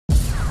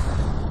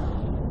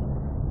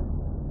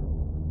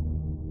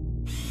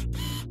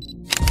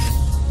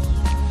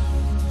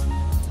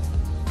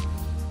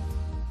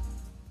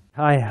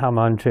Hi, I'm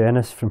Andrew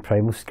Ennis from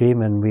Primal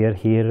and we're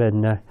here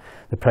in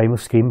the Primal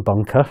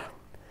bunker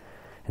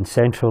in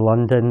central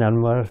London,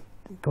 and we're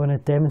going to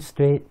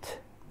demonstrate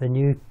the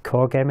new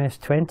Korg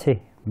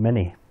MS-20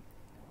 Mini.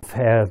 I've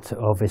heard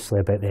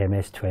obviously about the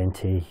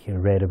MS-20,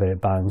 read about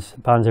it, bands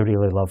I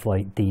really love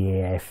like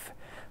DAF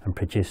and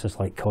producers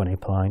like Connie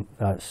Plank.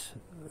 That's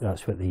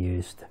what they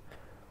used,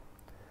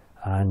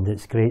 and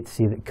it's great to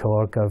see that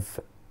Korg have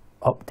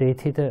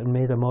updated it and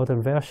made a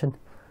modern version.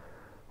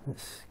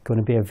 It's going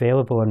to be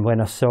available, and when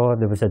I saw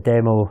there was a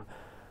demo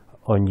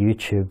on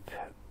YouTube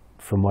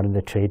from one of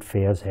the trade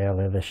fairs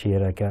earlier this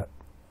year, I got,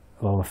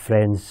 well, my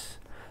friends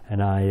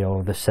and I,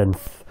 all the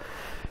synth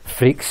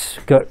freaks,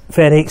 got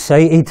very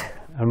excited,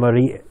 and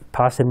we're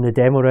passing the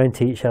demo around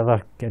to each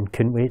other and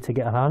couldn't wait to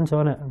get our hands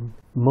on it. And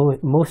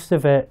most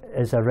of it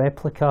is a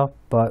replica,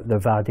 but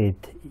they've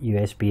added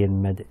USB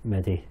and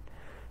MIDI,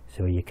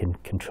 so you can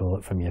control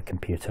it from your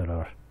computer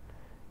or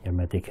your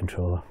MIDI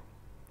controller.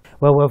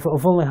 Well,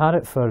 I've only had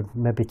it for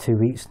maybe 2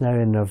 weeks now,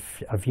 and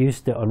I've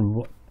used it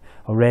on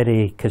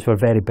already because we're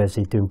very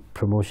busy doing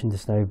promotion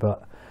just now.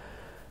 But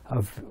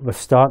we're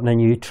starting a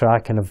new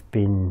track, and I've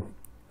been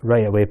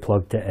right away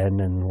plugged it in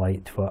and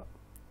liked what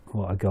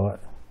I got.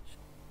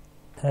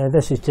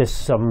 This is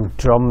just some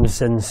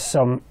drums and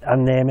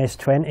the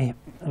MS-20.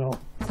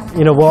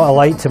 You know what I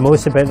liked the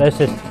most about this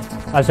is,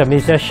 as a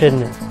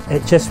musician,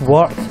 it just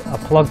worked. I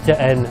plugged it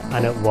in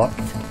and it worked.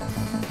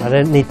 I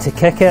didn't need to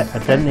kick it, I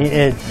didn't need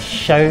to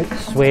shout,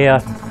 swear.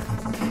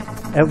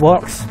 It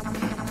works.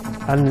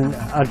 And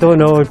I don't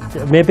know,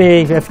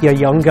 maybe if you're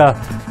younger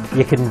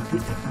you can,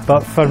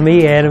 but for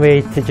me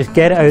anyway, to just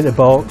get it out of the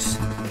box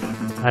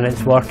and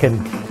it's working,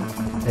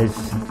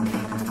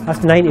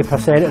 that's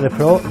 90% of the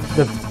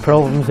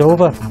problem's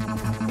over.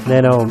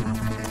 Then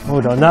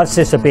hold on, that's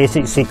just a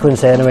basic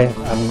sequence anyway.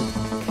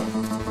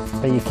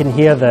 But you can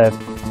hear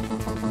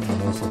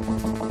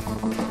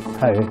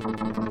how.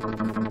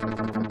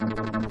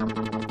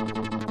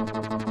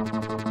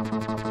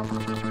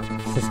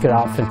 It's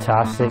got that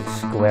fantastic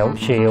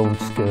squelchy old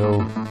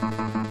school.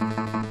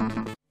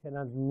 And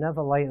I'd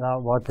never liked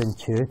that word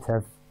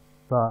intuitive,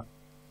 but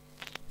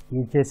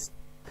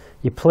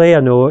you play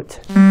a note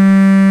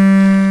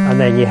and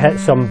then you hit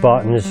some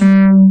buttons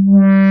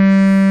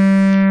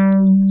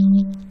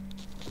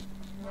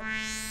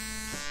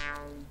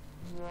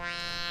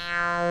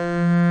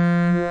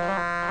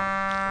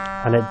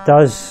and it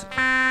does.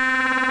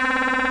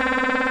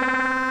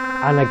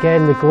 And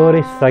again, the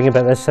glorious thing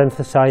about this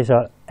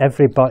synthesizer,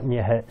 every button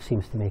you hit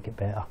seems to make it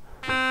better.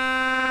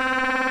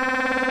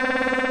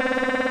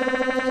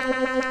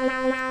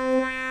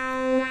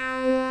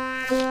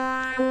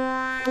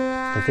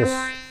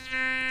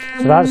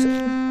 So that's,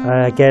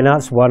 again,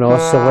 that's one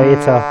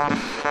oscillator.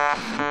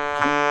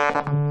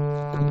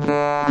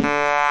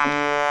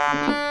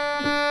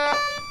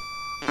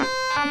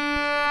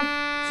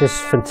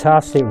 Just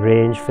fantastic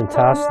range,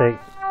 fantastic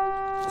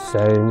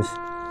sounds.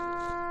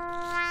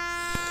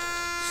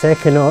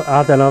 Second,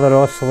 add another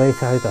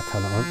oscillator. How do I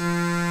turn it on?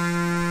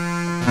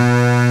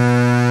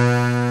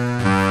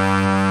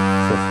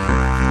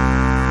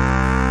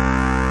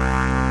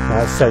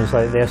 That sounds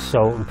like the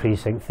Assault on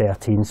Precinct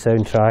 13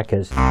 soundtrack.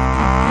 It's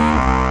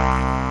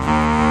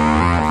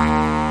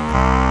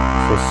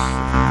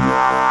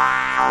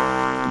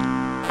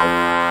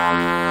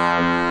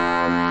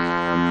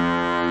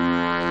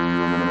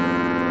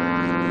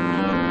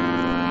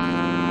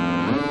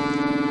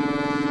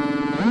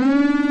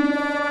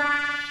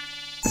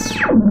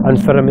and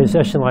for a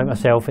musician like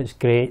myself, it's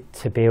great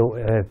to be able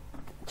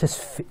to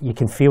you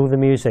can feel the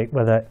music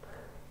with it.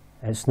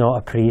 It's not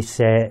a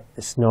preset,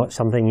 it's not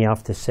something you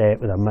have to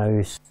set with a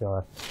mouse.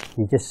 So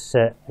you just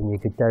sit and you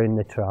go down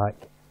the track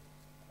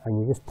and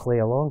you just play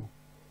along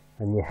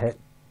and you hit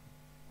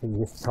and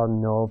you just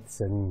turn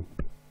knobs and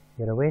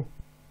you're away.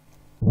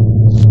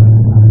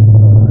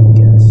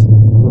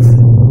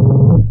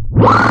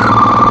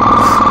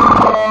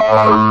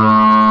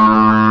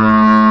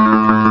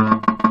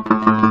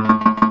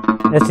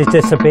 This is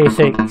just a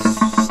basic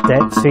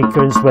step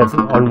sequence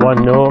on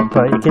one note,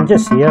 but you can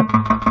just hear.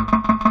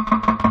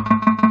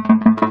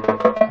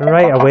 And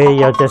right away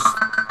you're just...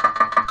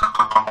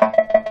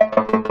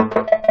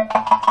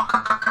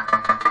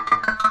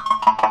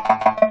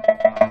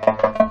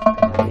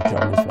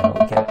 drum as well,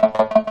 okay.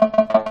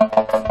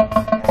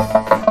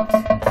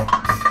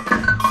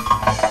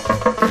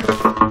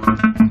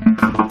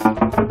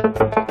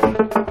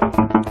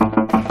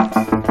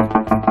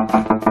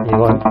 You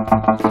want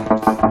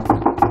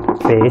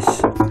bass.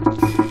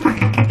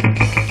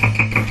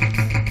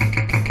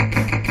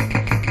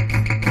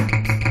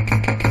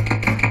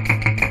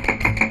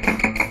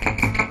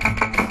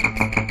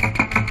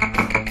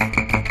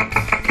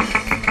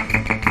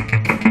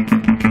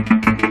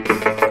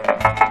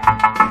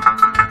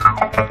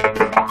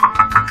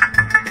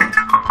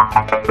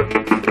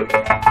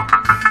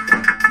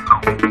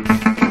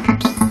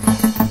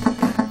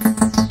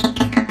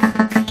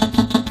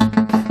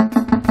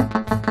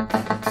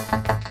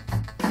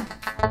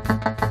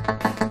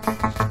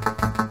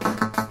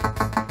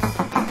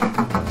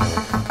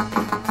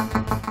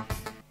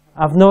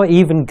 I've not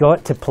even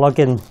got to plug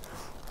in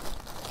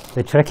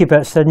the tricky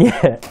bits in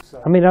yet.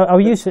 I mean, I'll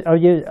use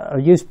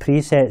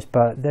presets,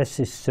 but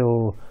this is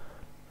so,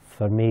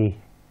 for me,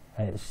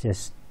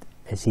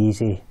 it's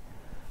easy,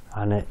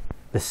 and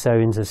the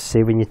sounds, as I say,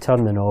 when you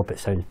turn the knob, it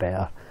sounds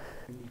better.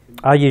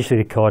 I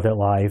usually record it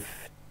live,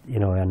 you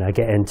know, and I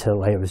get into it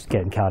like I was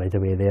getting carried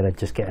away there. I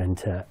just get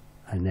into it,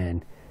 and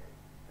then.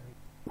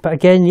 But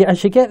again,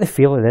 as you get the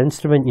feel of the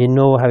instrument, you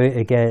know how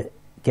to get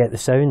the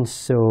sounds.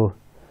 So,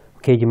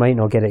 okay, you might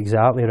not get it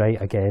exactly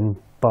right again,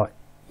 but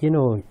you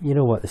know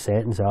what the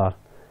settings are.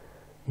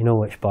 You know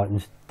which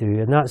buttons do,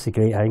 and that's the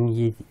great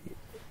thing.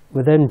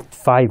 Within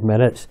 5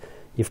 minutes,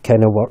 you've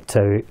kind of worked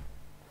out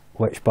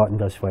which button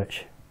does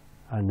which,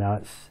 and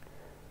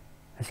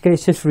it's great.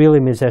 It's just really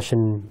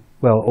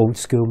old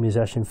school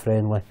musician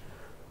friendly.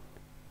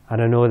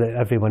 And I know that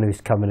everyone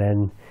who's coming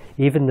in,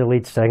 even the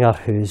lead singer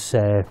who's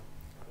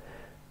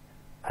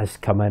has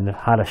come in,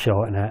 had a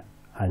shot in it,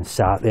 and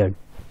sat there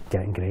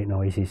getting great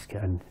noise. He's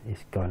gone,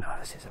 oh,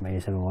 this is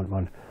amazing, I want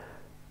one.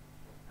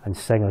 And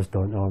singers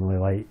don't normally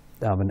like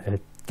having to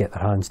get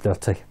their hands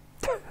dirty.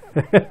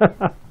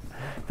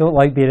 Don't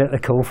like being at the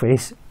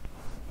coalface.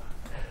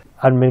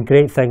 And the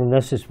great thing, and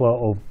this is what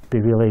will be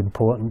really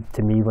important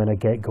to me when I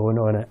get going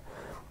on it,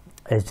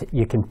 is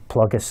you can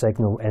plug a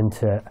signal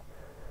into it,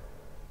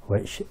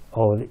 which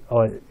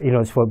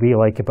it's what we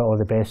like about all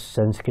the best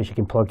synths, because you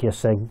can plug your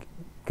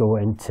go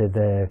into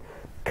the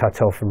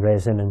cut-off and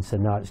resonance,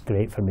 and that's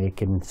great for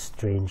making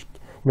strange,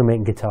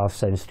 making guitars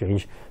sound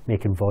strange,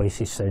 making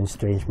voices sound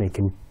strange,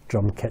 making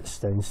drum kits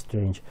sound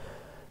strange.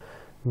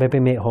 Maybe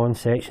make horn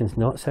sections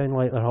not sound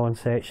like their horn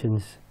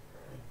sections,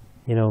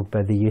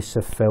 by the use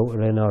of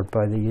filtering, or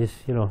by the use,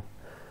 or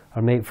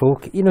make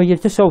folk, you're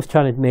just always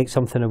trying to make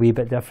something a wee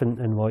bit different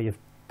than what you've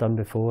done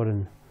before.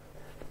 And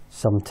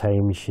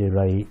sometimes you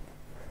write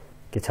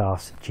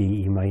guitars,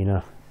 G, E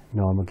minor,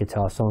 normal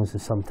guitar songs,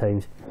 and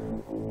sometimes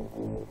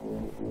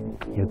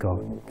you go,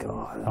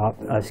 God,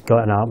 that's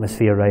got an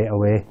atmosphere right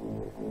away,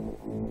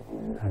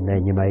 and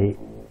then you might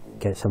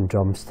get some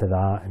drums to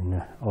that,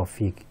 and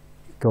off you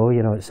go.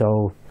 It's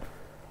all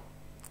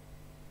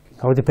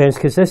depends,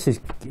 because this is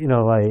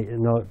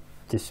not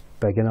just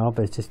big enough,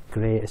 but it's just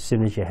great. As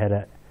soon as you hit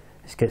it,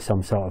 it's got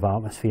some sort of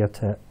atmosphere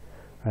to it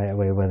right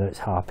away, whether it's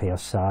happy or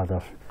sad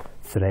or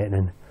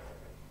threatening.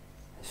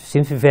 It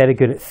seems to be very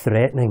good at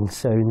threatening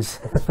sounds.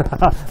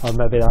 Or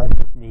maybe that's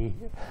just me.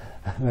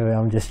 Maybe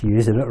I'm just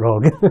using it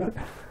wrong.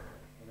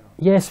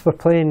 Yes, we're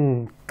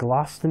playing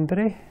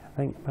Glastonbury. I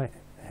think you might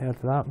have heard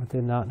of that. We're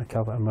doing that in a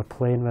couple, and we're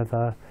playing with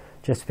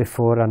just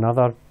before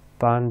another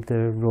band,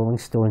 the Rolling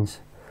Stones.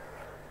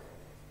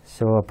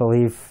 So I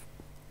believe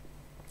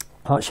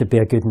that should be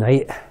a good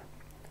night.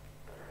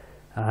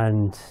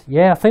 And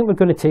yeah, I think we're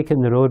going to take it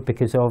on the road,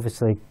 because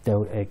obviously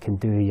it can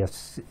do your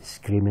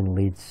screaming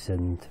leads,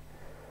 and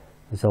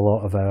there's a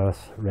lot of our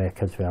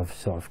records we have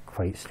sort of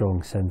quite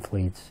strong synth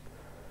leads,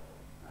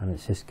 and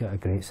it's just got a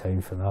great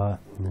sound for that.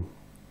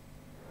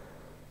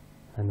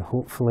 And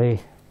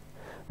hopefully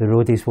the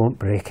roadies won't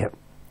break it.